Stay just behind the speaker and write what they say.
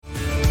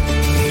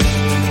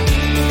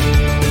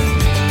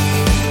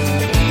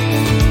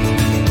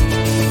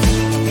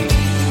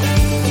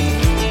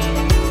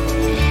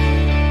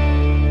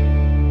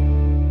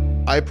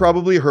I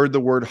probably heard the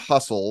word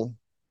hustle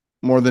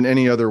more than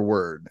any other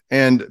word.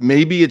 And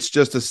maybe it's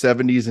just a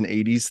 70s and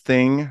 80s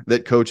thing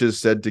that coaches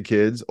said to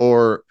kids,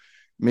 or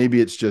maybe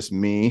it's just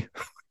me.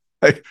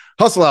 Like,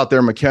 hustle out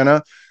there,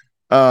 McKenna.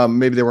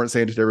 Maybe they weren't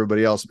saying it to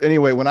everybody else.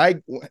 Anyway, when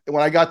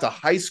I got to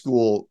high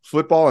school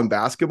football and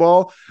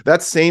basketball,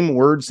 that same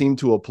word seemed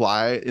to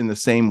apply in the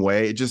same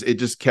way. It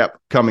just kept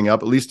coming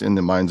up, at least in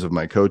the minds of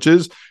my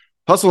coaches.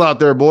 Hustle out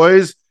there,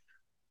 boys.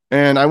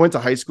 And I went to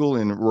high school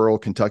in rural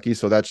Kentucky,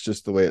 so that's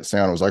just the way it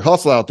sounded. It was like,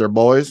 hustle out there,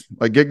 boys.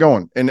 Like, get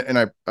going.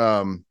 And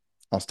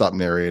I'll stop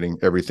narrating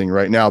everything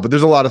right now, but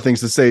there's a lot of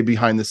things to say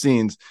behind the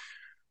scenes.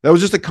 That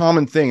was just a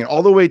common thing. And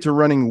all the way to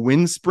running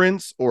wind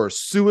sprints or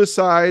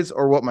suicides,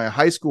 or what my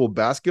high school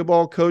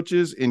basketball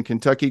coaches in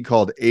Kentucky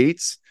called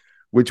eights,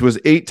 which was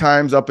 8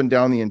 times up and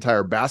down the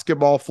entire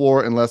basketball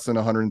floor in less than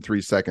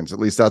 103 seconds. At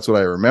least that's what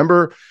I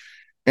remember.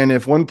 And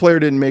if one player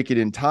didn't make it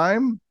in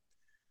time,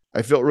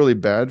 I felt really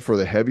bad for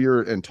the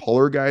heavier and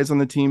taller guys on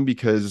the team,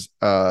 because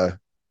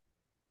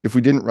if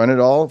we didn't run it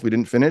all, if we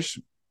didn't finish,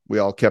 we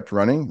all kept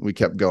running. We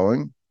kept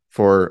going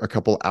for a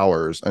couple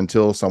hours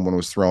until someone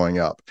was throwing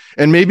up.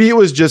 And maybe it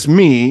was just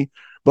me,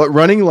 but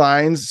running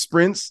lines,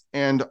 sprints,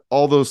 and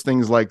all those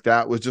things like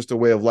that was just a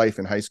way of life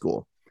in high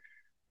school.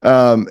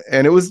 And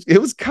it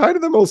was kind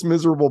of the most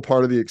miserable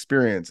part of the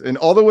experience. And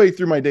all the way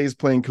through my days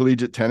playing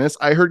collegiate tennis,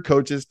 I heard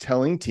coaches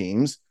telling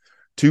teams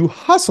to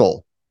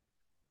hustle.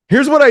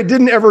 Here's what I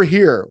didn't ever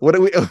hear. What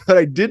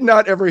I did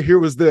not ever hear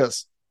was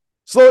this: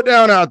 slow it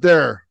down out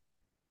there.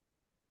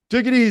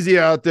 Take it easy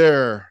out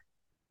there.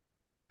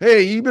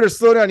 Hey, you better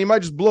slow down. You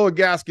might just blow a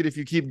gasket if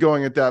you keep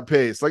going at that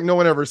pace. Like, no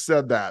one ever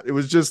said that. It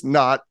was just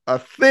not a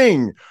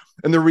thing.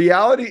 And the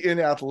reality in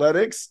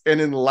athletics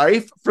and in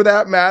life, for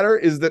that matter,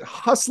 is that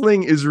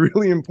hustling is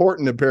really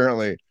important,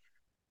 apparently.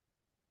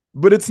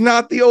 But it's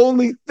not the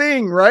only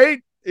thing,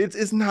 right?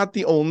 It's not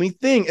the only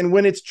thing. And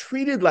when it's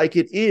treated like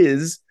it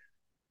is,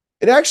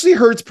 it actually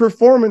hurts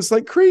performance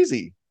like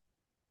crazy.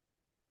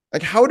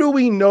 Like, how do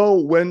we know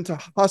when to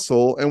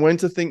hustle and when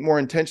to think more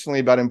intentionally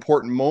about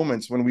important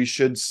moments when we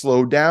should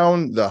slow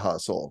down the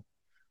hustle?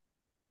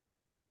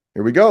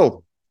 Here we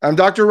go. I'm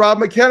Dr. Rob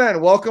McKenna,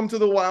 and welcome to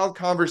the Wild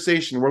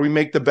Conversation, where we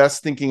make the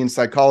best thinking in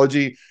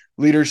psychology,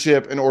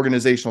 leadership, and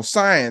organizational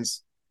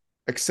science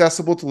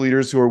accessible to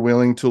leaders who are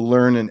willing to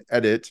learn and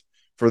edit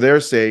for their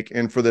sake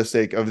and for the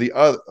sake of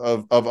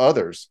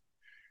others.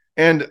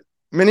 And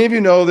many of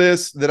you know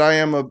this, that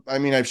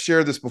I've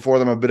shared this before,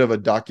 that I'm a bit of a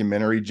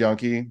documentary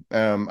junkie.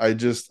 I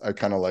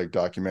kind of like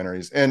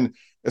documentaries, and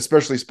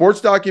especially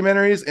sports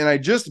documentaries. And I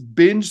just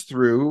binged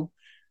through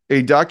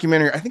a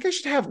documentary. I think we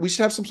should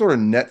have some sort of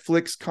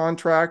Netflix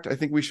contract. I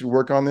think we should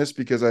work on this,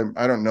 because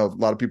I don't know if a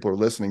lot of people are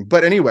listening.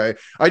 But anyway,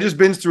 I just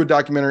binged through a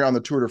documentary on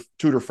the Tour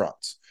de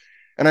France.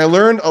 And I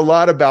learned a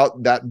lot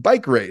about that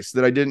bike race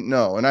that I didn't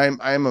know. And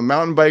I'm a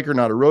mountain biker,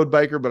 not a road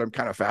biker, but I'm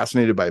kind of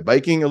fascinated by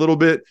biking a little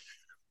bit.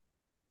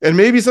 And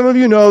maybe some of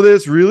you know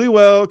this really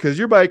well because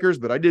you're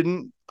bikers, but I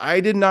didn't. I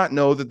did not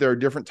know that there are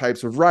different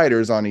types of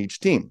riders on each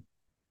team.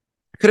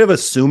 I could have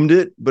assumed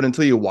it, but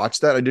until you watch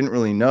that, I didn't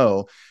really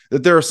know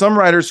that there are some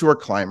riders who are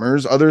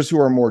climbers, others who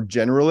are more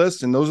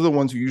generalists, and those are the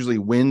ones who usually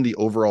win the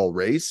overall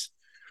race.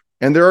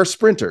 And there are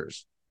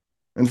sprinters.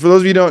 And for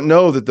those of you who don't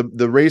know, that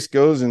the race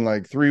goes in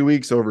like 3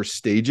 weeks over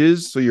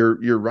stages. So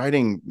you're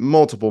riding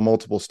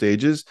multiple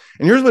stages.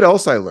 And here's what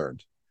else I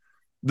learned.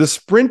 The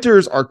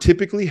sprinters are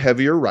typically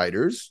heavier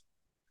riders,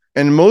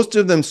 and most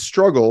of them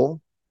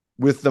struggle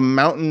with the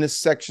mountainous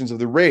sections of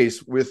the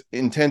race with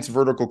intense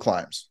vertical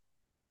climbs.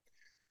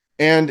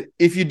 And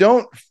if you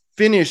don't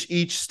finish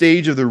each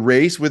stage of the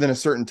race within a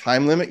certain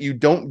time limit, you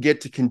don't get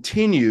to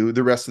continue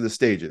the rest of the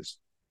stages.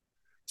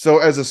 So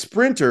as a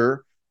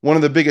sprinter, one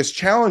of the biggest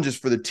challenges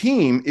for the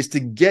team is to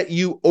get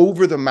you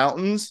over the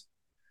mountains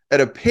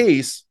at a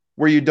pace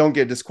where you don't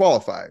get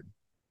disqualified.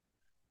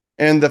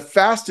 And the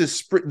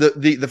fastest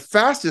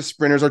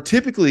sprinters are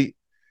typically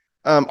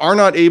are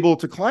not able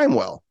to climb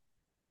well,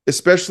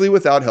 especially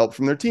without help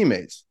from their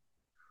teammates.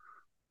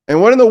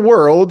 And what in the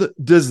world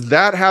does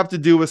that have to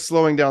do with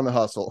slowing down the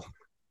hustle?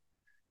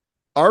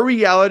 Our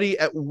reality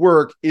at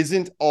work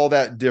isn't all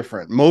that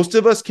different. Most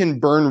of us can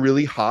burn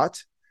really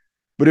hot,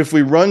 but if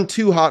we run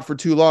too hot for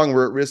too long,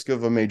 we're at risk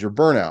of a major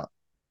burnout.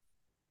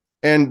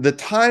 And the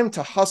time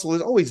to hustle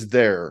is always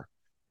there,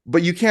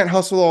 but you can't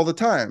hustle all the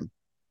time.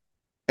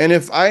 And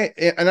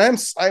I'm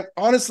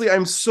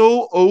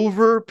so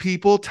over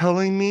people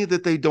telling me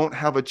that they don't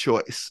have a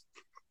choice.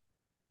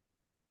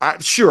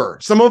 Sure,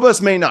 some of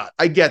us may not.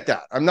 I get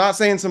that. I'm not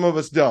saying some of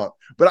us don't,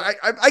 but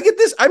I get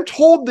this. I'm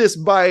told this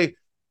by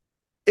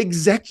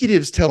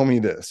executives tell me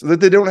this, that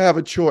they don't have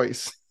a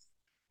choice.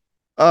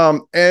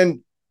 And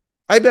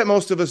I bet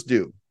most of us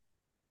do.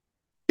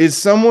 Is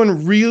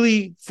someone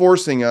really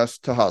forcing us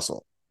to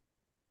hustle?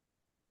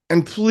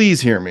 And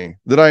please hear me,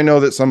 that I know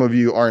that some of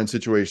you are in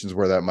situations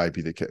where that might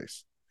be the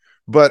case.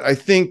 But I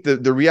think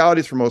that the reality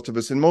is, for most of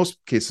us, in most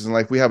cases in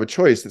life, we have a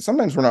choice that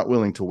sometimes we're not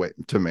willing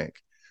to make.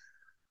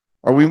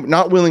 Are we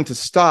not willing to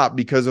stop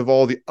because of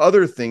all the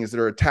other things that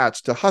are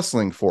attached to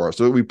hustling for us,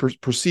 so that we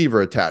perceive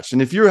are attached?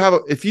 And if you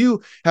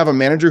have a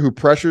manager who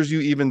pressures you,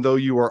 even though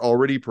you are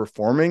already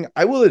performing,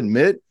 I will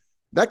admit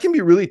that can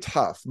be really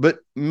tough, but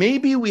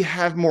maybe we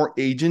have more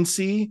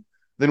agency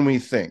than we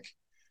think.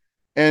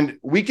 And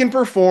we can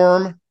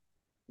perform,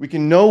 we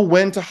can know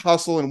when to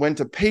hustle and when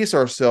to pace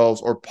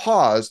ourselves or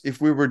pause if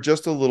we were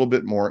just a little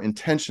bit more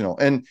intentional.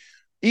 And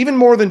even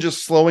more than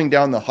just slowing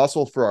down the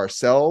hustle for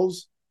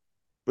ourselves,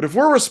 but if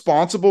we're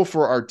responsible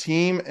for our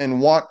team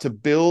and want to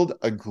build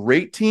a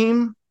great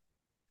team,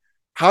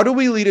 how do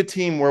we lead a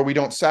team where we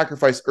don't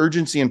sacrifice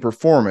urgency and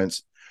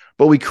performance,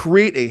 but we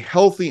create a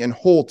healthy and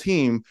whole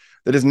team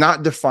that is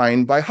not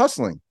defined by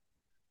hustling,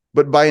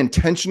 but by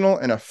intentional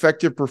and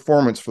effective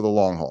performance for the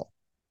long haul?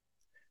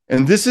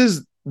 And this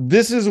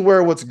is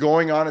where what's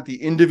going on at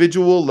the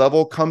individual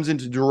level comes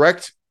into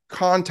direct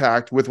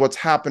contact with what's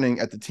happening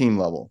at the team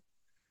level.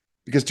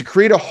 Because to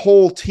create a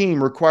whole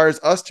team requires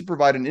us to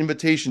provide an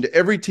invitation to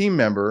every team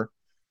member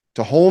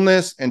to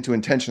wholeness and to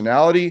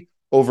intentionality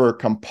over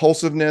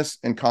compulsiveness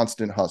and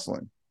constant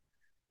hustling.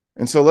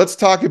 And so let's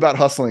talk about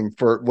hustling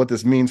for what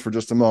this means for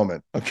just a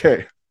moment.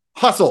 Okay.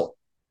 Hustle.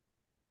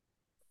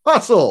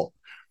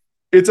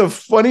 It's a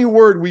funny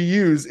word we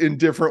use in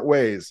different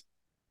ways.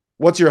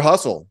 What's your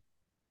hustle?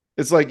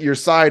 It's like your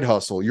side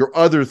hustle, your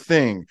other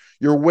thing,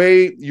 your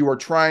way you are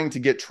trying to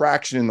get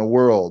traction in the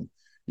world.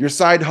 Your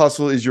side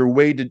hustle is your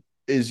way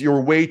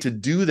to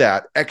do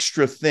that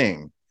extra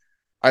thing,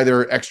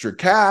 either extra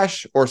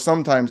cash or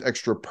sometimes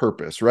extra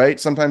purpose, right?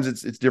 Sometimes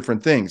it's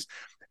different things.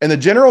 And the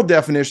general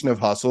definition of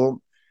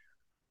hustle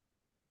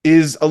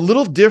is a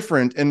little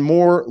different and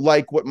more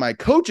like what my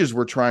coaches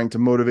were trying to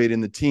motivate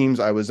in the teams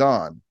I was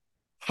on.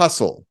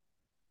 Hustle,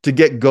 to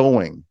get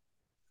going.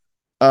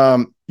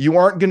 You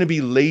aren't going to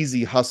be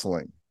lazy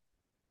hustling.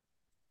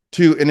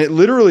 And it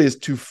literally is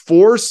to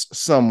force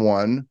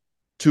someone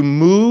to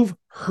move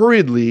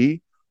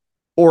hurriedly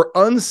or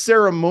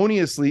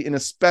unceremoniously in a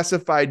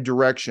specified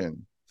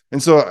direction.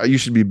 And so you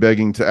should be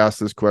begging to ask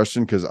this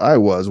question, because I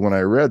was when I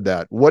read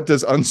that. What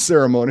does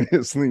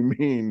unceremoniously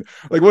mean?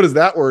 Like, what does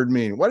that word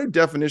mean? Why do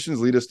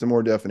definitions lead us to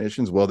more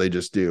definitions? Well, they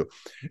just do.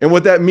 And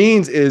what that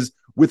means is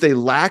with a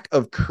lack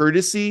of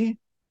courtesy,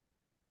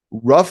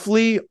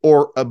 roughly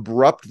or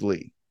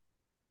abruptly,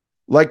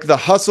 like the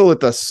hustle at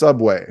the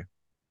subway.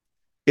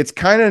 It's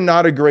kind of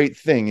not a great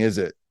thing, is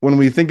it? When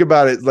we think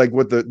about it, like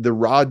what the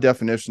raw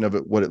definition of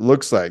it, what it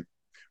looks like.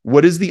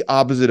 What is the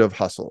opposite of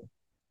hustle?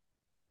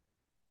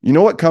 You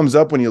know what comes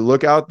up when you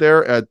look out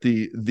there at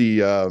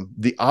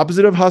the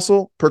opposite of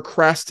hustle?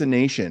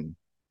 Procrastination,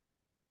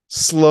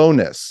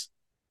 slowness,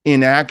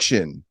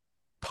 inaction,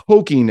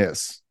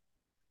 pokiness.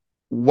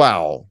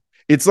 Wow.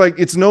 It's like,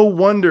 it's no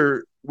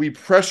wonder we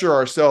pressure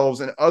ourselves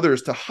and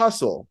others to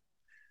hustle.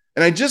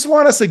 And I just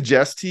want to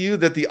suggest to you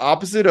that the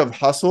opposite of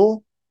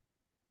hustle,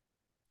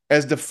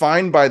 as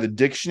defined by the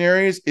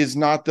dictionaries, is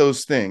not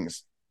those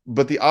things.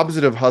 But the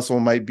opposite of hustle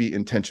might be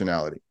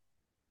intentionality.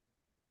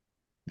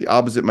 The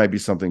opposite might be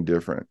something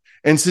different.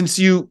 And since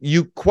you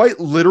quite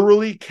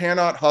literally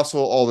cannot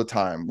hustle all the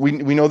time, we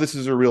know this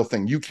is a real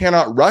thing. You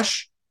cannot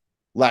rush,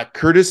 lack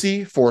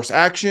courtesy, force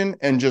action,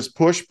 and just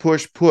push.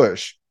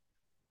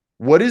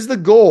 What is the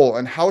goal,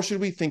 and how should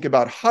we think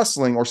about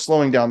hustling or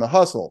slowing down the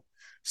hustle?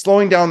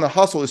 Slowing down the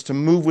hustle is to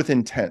move with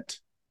intent,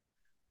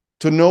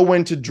 to know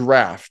when to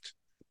draft,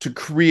 to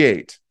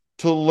create,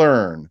 to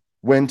learn,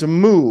 when to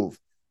move,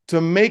 to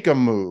make a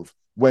move,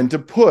 when to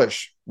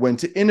push, when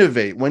to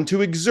innovate, when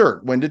to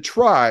exert, when to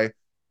try,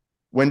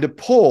 when to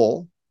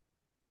pull,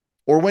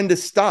 or when to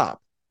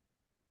stop,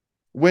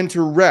 when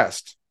to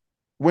rest,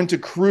 when to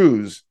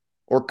cruise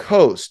or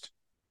coast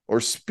or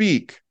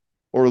speak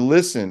or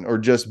listen or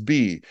just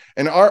be.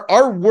 And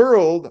our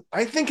world,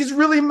 I think, has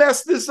really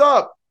messed this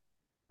up.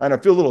 And I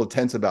feel a little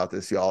tense about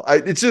this, y'all. I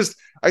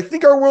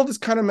think our world has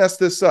kind of messed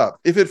this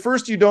up. If at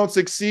first you don't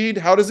succeed,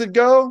 how does it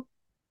go?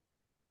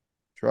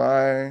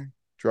 Try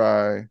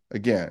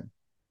again.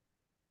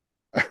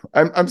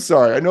 I'm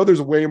sorry. I know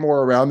there's way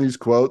more around these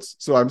quotes,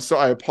 so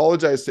I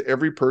apologize to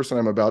every person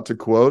I'm about to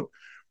quote.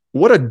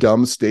 What a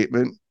dumb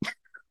statement.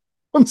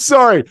 I'm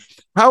sorry.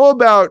 How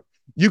about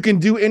you can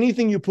do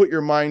anything you put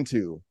your mind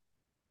to?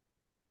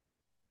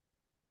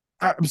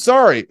 I'm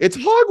sorry. It's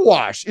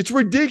hogwash. It's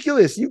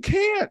ridiculous. You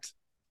can't.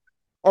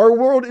 Our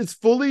world is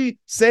fully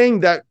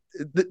saying that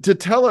to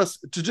tell us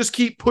to just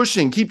keep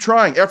pushing, keep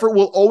trying. Effort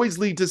will always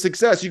lead to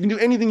success. You can do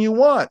anything you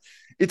want.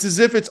 It's as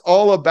if it's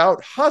all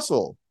about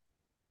hustle.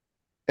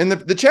 And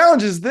the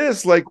challenge is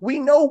this, like, we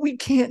know we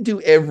can't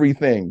do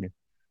everything.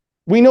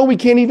 We know we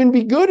can't even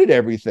be good at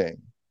everything.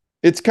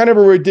 It's kind of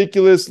a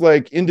ridiculous,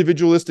 like,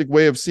 individualistic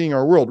way of seeing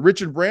our world.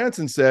 Richard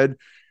Branson said,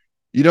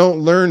 you don't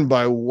learn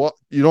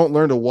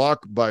to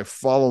walk by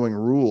following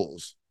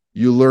rules.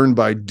 You learn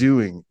by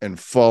doing and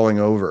falling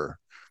over.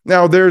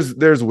 Now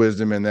there's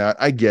wisdom in that.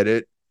 I get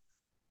it.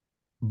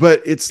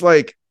 But it's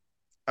like,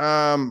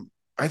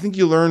 I think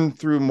you learn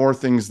through more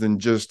things than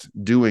just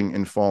doing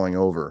and falling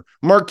over.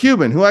 Mark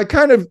Cuban, who I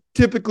kind of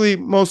typically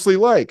mostly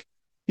like,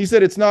 He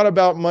said, it's not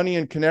about money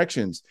and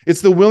connections.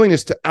 It's the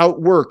willingness to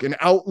outwork and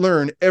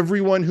outlearn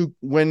everyone who,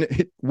 when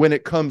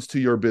it comes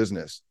to your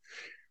business.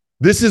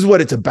 This is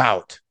what it's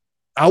about.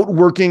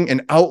 Outworking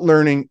and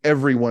outlearning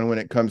everyone when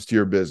it comes to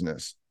your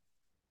business.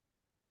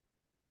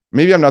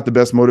 Maybe I'm not the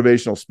best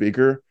motivational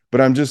speaker,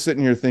 but I'm just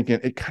sitting here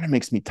thinking, it kind of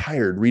makes me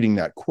tired reading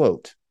that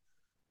quote.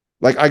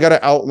 Like, I got to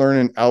outlearn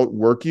and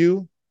outwork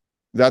you.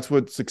 That's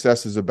what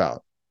success is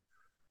about.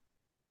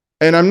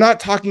 And I'm not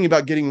talking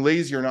about getting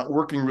lazy or not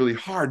working really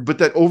hard, but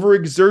that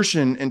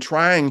overexertion and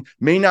trying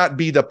may not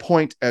be the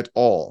point at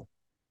all.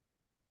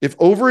 If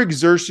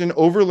overexertion,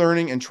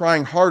 overlearning, and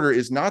trying harder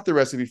is not the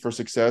recipe for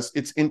success,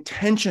 it's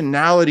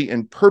intentionality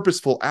and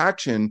purposeful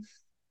action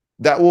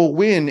that will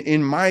win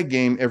in my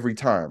game every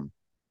time.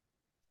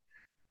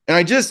 And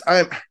I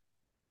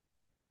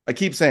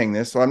keep saying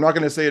this, so I'm not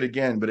going to say it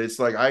again, but it's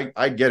like,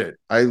 I get it.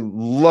 I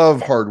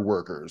love hard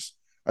workers.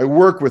 I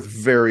work with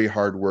very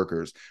hard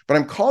workers, but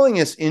I'm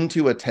calling us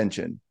into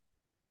attention.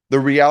 The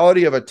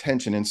reality of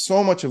attention, and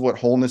so much of what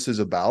wholeness is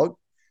about,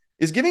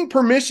 is giving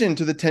permission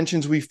to the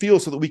tensions we feel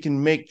so that we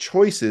can make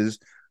choices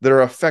that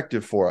are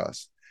effective for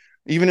us.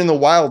 Even in the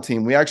Wild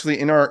team, we actually,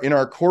 in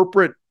our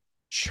corporate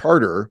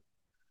charter,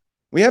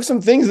 we have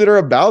some things that are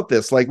about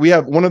this. Like, we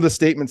have one of the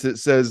statements that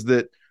says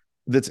that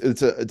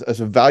it's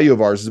a value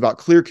of ours is about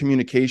clear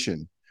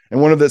communication.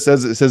 And one of that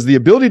says, it says the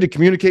ability to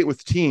communicate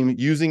with team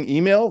using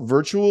email,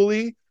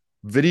 virtually,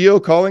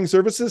 video calling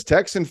services,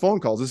 text, and phone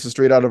calls. This is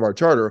straight out of our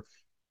charter,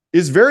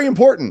 is very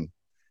important.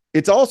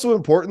 It's also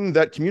important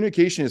that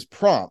communication is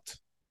prompt.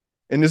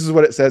 And this is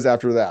what it says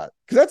after that,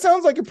 because that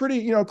sounds like a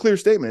pretty, clear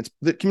statement. It's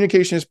that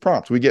communication is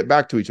prompt. We get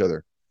back to each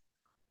other.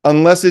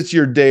 Unless it's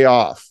your day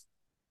off.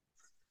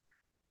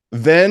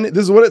 Then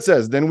this is what it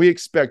says. Then we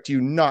expect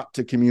you not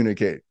to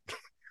communicate.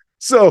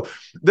 So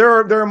there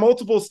are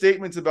multiple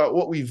statements about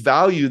what we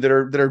value that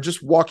are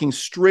just walking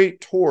straight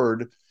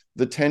toward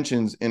the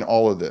tensions in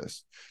all of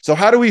this. So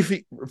how do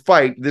we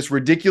fight this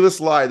ridiculous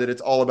lie that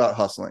it's all about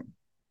hustling?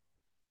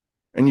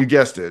 And you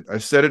guessed it.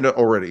 I've said it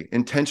already.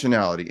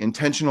 Intentionality,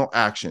 intentional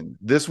action.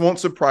 This won't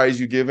surprise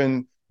you,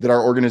 given that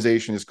our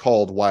organization is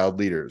called Wild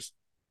Leaders,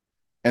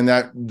 and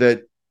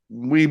that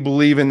we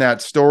believe in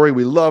that story.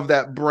 We love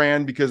that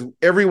brand because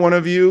every one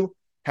of you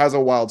has a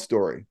wild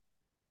story.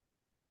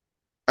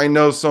 I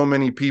know so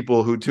many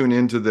people who tune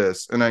into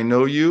this, and I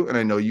know you, and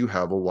I know you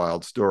have a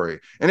wild story.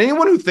 And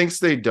anyone who thinks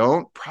they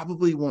don't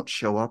probably won't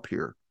show up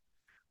here.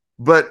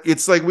 But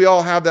it's like, we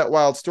all have that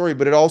wild story,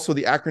 but it also,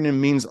 the acronym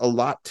means a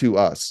lot to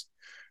us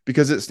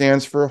because it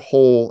stands for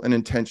whole and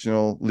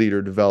intentional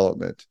leader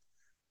development.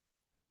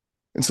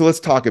 And so let's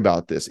talk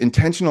about this.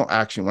 Intentional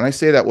action. When I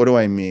say that, what do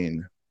I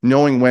mean?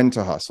 Knowing when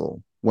to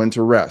hustle, when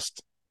to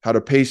rest, how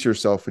to pace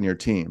yourself and your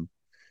team.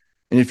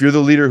 And if you're the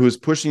leader who's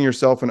pushing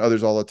yourself and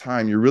others all the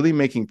time, you're really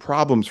making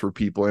problems for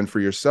people and for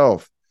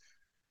yourself.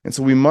 And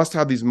so we must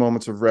have these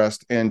moments of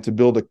rest, and to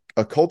build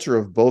a culture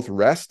of both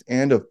rest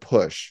and of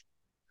push.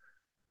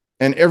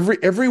 And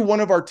every one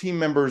of our team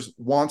members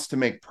wants to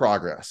make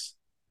progress.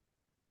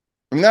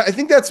 I mean, I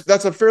think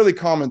that's a fairly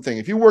common thing.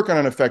 If you work on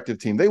an effective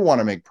team, they want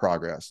to make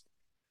progress.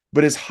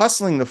 But is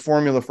hustling the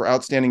formula for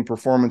outstanding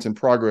performance and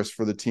progress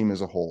for the team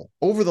as a whole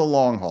over the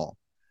long haul?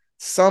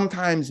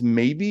 Sometimes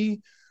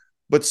maybe,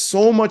 but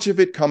so much of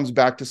it comes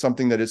back to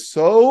something that is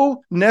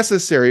so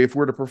necessary if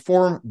we're to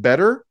perform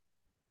better,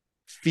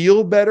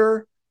 feel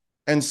better,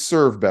 and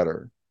serve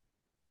better.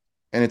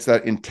 And it's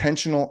that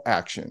intentional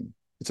action.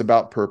 It's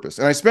about purpose.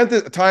 And I spent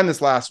the time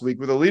this last week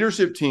with a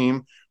leadership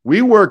team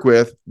we work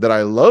with that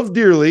I love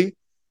dearly.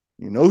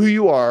 You know who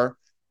you are.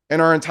 And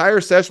our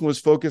entire session was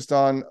focused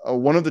on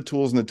one of the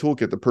tools in the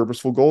toolkit, the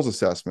Purposeful Goals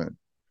Assessment.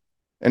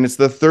 And it's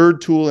the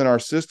third tool in our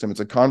system. It's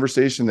a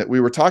conversation that we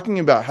were talking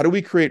about. How do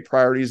we create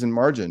priorities and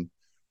margin?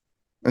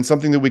 And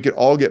something that we could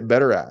all get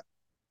better at.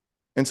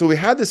 And so we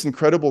had this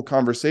incredible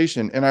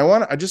conversation. And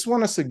I just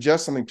want to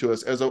suggest something to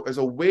us as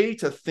a way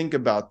to think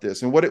about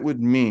this, and what it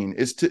would mean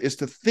is to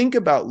think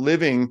about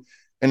living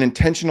an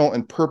intentional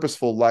and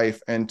purposeful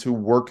life and to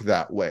work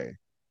that way.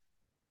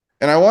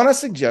 And I want to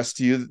suggest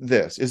to you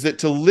this, is that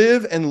to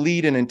live and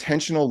lead an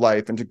intentional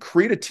life and to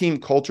create a team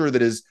culture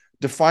that is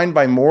defined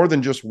by more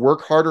than just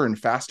work harder and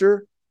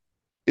faster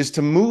is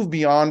to move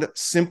beyond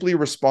simply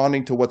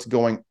responding to what's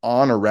going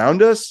on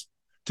around us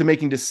to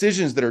making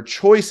decisions that are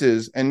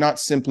choices and not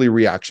simply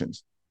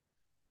reactions.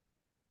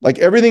 Like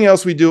everything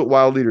else we do at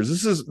Wild Leaders,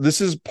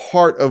 this is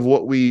part of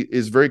what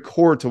is very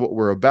core to what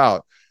we're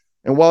about.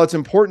 And while it's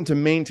important to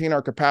maintain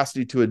our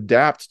capacity to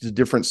adapt to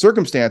different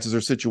circumstances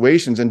or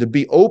situations and to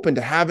be open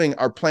to having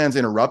our plans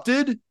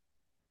interrupted,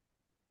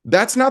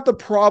 that's not the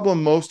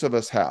problem most of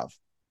us have.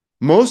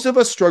 Most of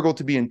us struggle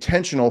to be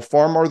intentional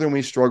far more than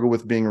we struggle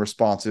with being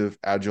responsive,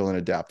 agile, and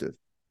adaptive.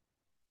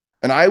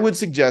 And I would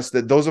suggest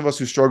that those of us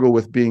who struggle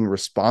with being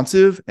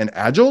responsive and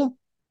agile,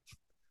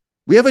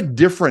 we have a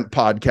different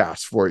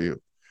podcast for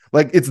you.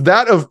 Like, it's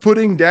that of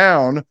putting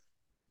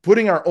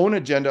our own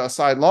agenda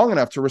aside long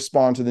enough to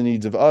respond to the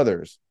needs of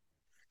others.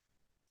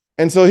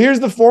 And so here's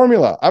the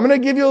formula. I'm going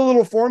to give you a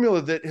little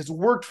formula that has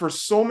worked for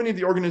so many of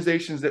the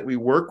organizations that we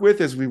work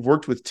with as we've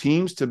worked with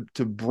teams to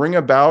bring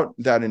about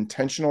that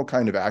intentional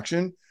kind of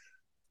action.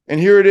 And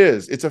here it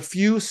is. It's a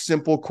few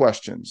simple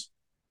questions.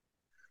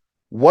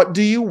 What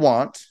do you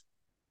want?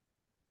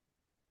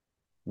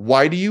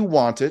 Why do you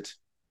want it?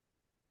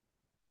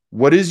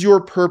 What is your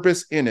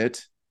purpose in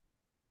it?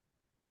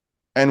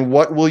 And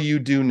what will you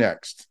do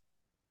next?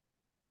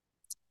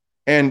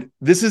 And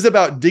this is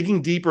about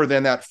digging deeper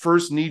than that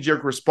first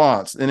knee-jerk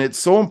response. And it's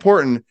so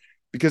important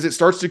because it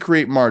starts to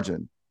create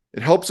margin.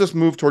 It helps us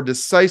move toward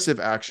decisive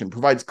action,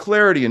 provides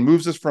clarity, and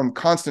moves us from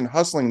constant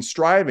hustling and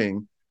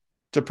striving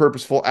to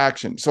purposeful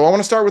action. So I want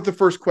to start with the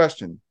first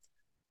question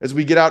as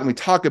we get out and we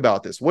talk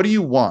about this. What do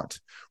you want?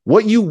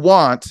 What you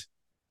want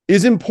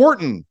is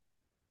important,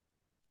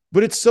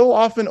 but it's so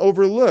often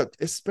overlooked,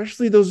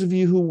 especially those of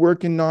you who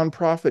work in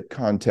nonprofit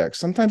context.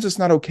 Sometimes it's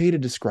not okay to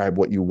describe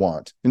what you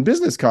want. In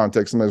business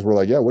context, sometimes we're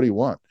like, yeah, what do you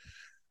want?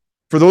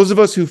 For those of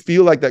us who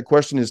feel like that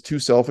question is too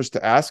selfish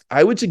to ask,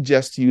 I would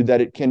suggest to you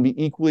that it can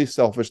be equally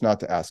selfish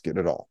not to ask it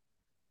at all.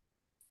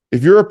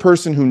 If you're a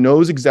person who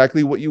knows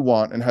exactly what you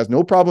want and has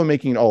no problem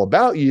making it all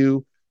about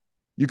you,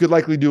 you could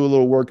likely do a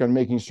little work on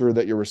making sure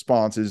that your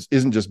response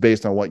isn't just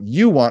based on what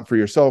you want for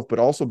yourself, but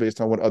also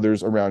based on what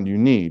others around you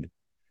need.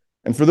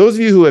 And for those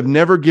of you who have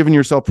never given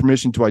yourself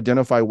permission to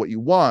identify what you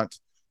want,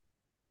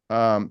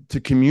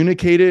 to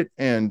communicate it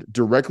and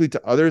directly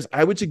to others,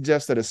 I would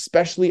suggest that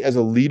especially as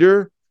a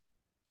leader,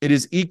 it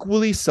is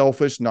equally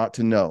selfish not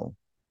to know.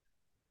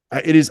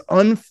 It is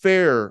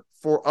unfair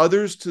for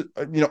others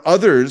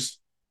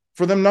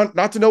for them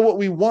not to know what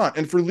we want.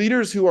 And for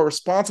leaders who are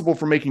responsible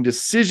for making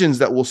decisions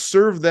that will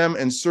serve them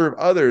and serve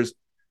others,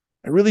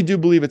 I really do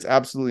believe it's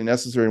absolutely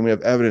necessary, and we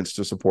have evidence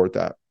to support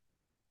that.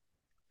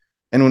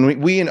 And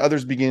when we and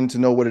others begin to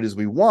know what it is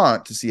we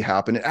want to see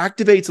happen, it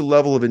activates a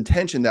level of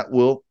intention that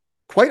will,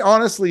 quite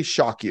honestly,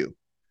 shock you.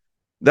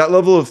 That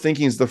level of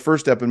thinking is the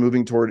first step in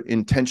moving toward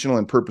intentional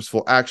and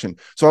purposeful action.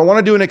 So I want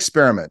to do an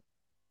experiment,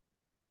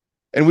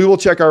 and we will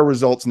check our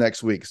results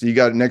next week. So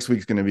next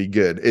week's going to be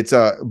good.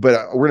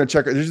 But we're going to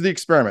check. This is the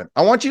experiment.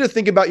 I want you to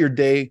think about your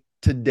day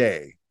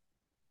today.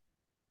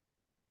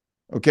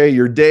 Okay,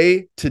 your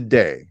day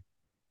today.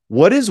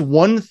 What is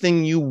one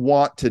thing you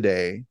want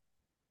today?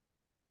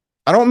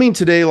 I don't mean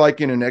today like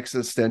in an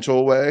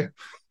existential way.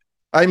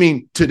 I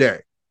mean today.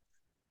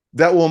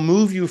 That will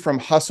move you from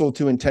hustle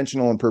to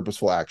intentional and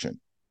purposeful action.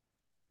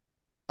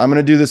 I'm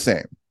going to do the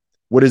same.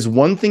 What is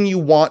one thing you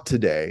want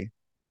today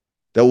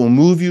that will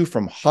move you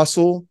from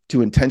hustle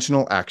to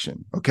intentional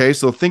action? Okay,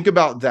 so think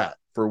about that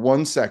for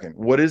 1 second.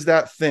 What is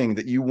that thing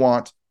that you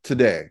want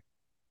today?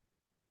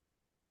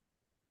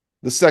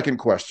 The second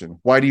question,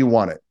 why do you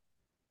want it?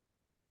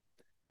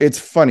 It's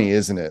funny,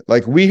 isn't it?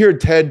 Like, we hear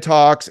TED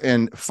Talks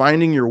and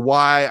finding your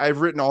why. I've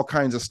written all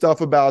kinds of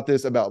stuff about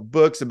this, about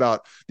books,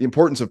 about the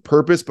importance of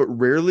purpose, but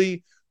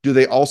rarely do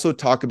they also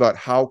talk about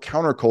how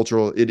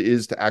countercultural it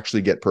is to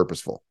actually get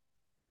purposeful.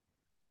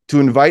 To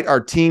invite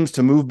our teams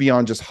to move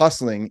beyond just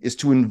hustling is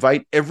to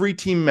invite every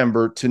team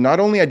member to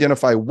not only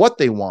identify what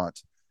they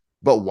want,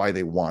 but why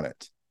they want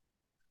it,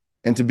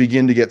 and to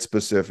begin to get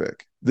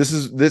specific. This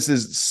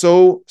is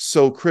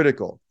so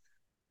critical.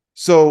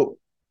 So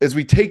as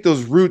we take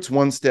those roots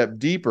one step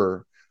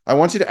deeper, I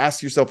want you to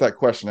ask yourself that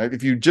question.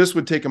 If you just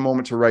would take a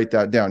moment to write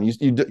that down,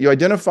 you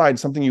identified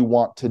something you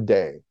want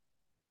today.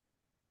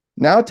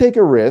 Now take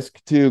a risk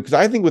because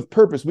I think with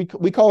purpose,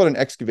 we call it an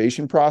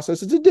excavation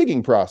process. It's a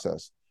digging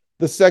process.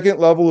 The second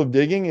level of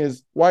digging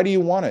is, why do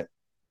you want it?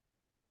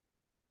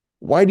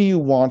 Why do you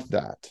want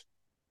that?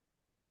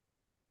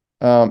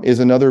 Is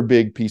another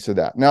big piece of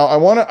that. Now I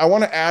want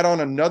to add on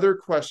another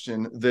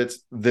question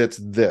that's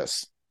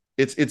this.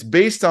 It's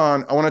based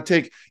on, I want to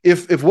take,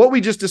 if what we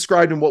just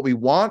described and what we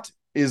want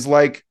is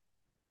like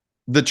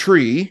the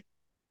tree,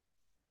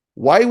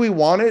 why we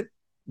want it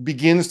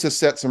begins to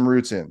set some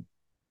roots in.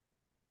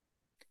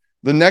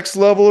 The next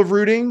level of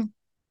rooting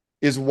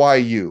is why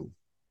you.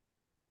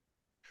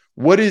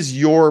 What is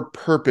your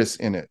purpose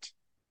in it?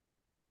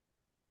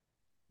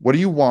 What do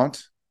you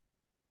want?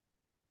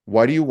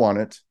 Why do you want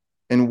it?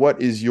 And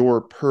what is your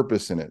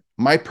purpose in it?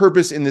 My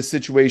purpose in this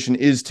situation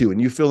is to,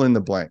 and you fill in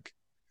the blank.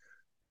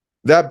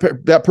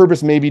 That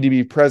purpose may be to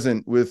be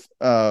present with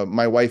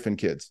my wife and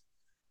kids.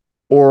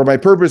 Or my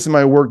purpose in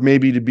my work may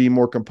be to be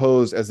more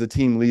composed as the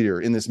team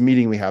leader in this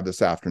meeting we have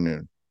this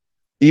afternoon,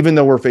 even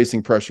though we're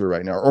facing pressure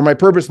right now. Or my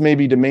purpose may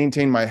be to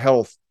maintain my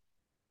health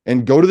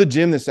and go to the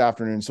gym this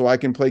afternoon so I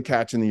can play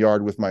catch in the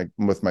yard with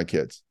my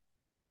kids.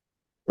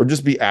 Or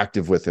just be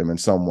active with them in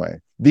some way.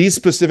 These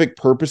specific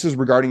purposes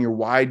regarding your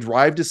why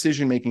drive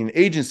decision-making and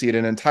agency at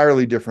an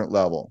entirely different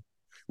level,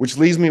 which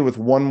leaves me with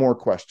one more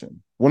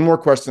question. One more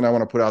question I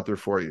want to put out there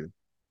for you.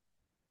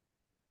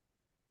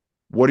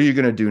 What are you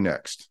going to do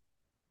next?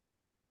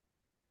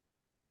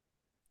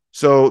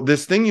 So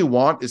this thing you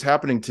want is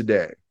happening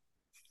today.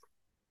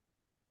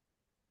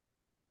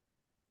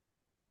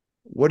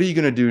 What are you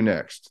going to do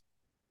next?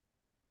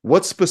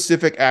 What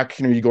specific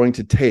action are you going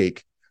to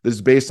take that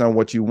is based on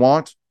what you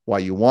want, why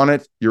you want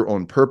it, your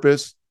own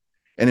purpose,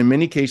 And in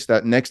many cases,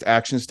 that next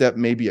action step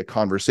may be a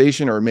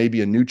conversation, or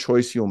maybe a new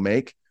choice you'll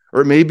make,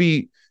 or it may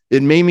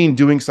mean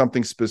doing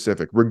something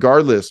specific.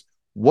 Regardless,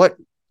 what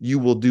you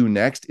will do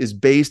next is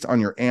based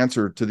on your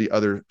answer to the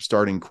other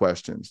starting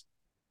questions.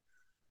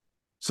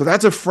 So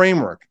that's a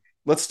framework.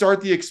 Let's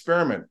start the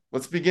experiment.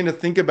 Let's begin to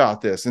think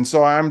about this. And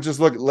so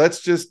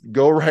let's just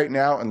go right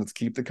now and let's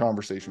keep the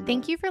conversation going.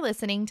 Thank you for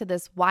listening to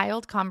this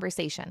wild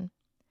conversation.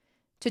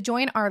 To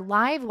join our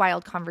live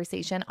wild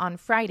conversation on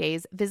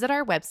Fridays, visit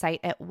our website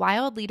at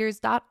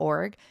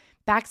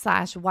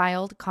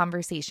wildleaders.org/wild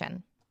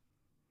conversation.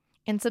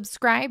 And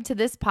subscribe to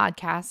this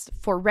podcast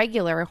for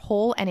regular,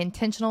 whole, and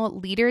intentional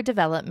leader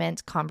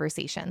development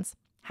conversations.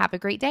 Have a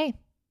great day.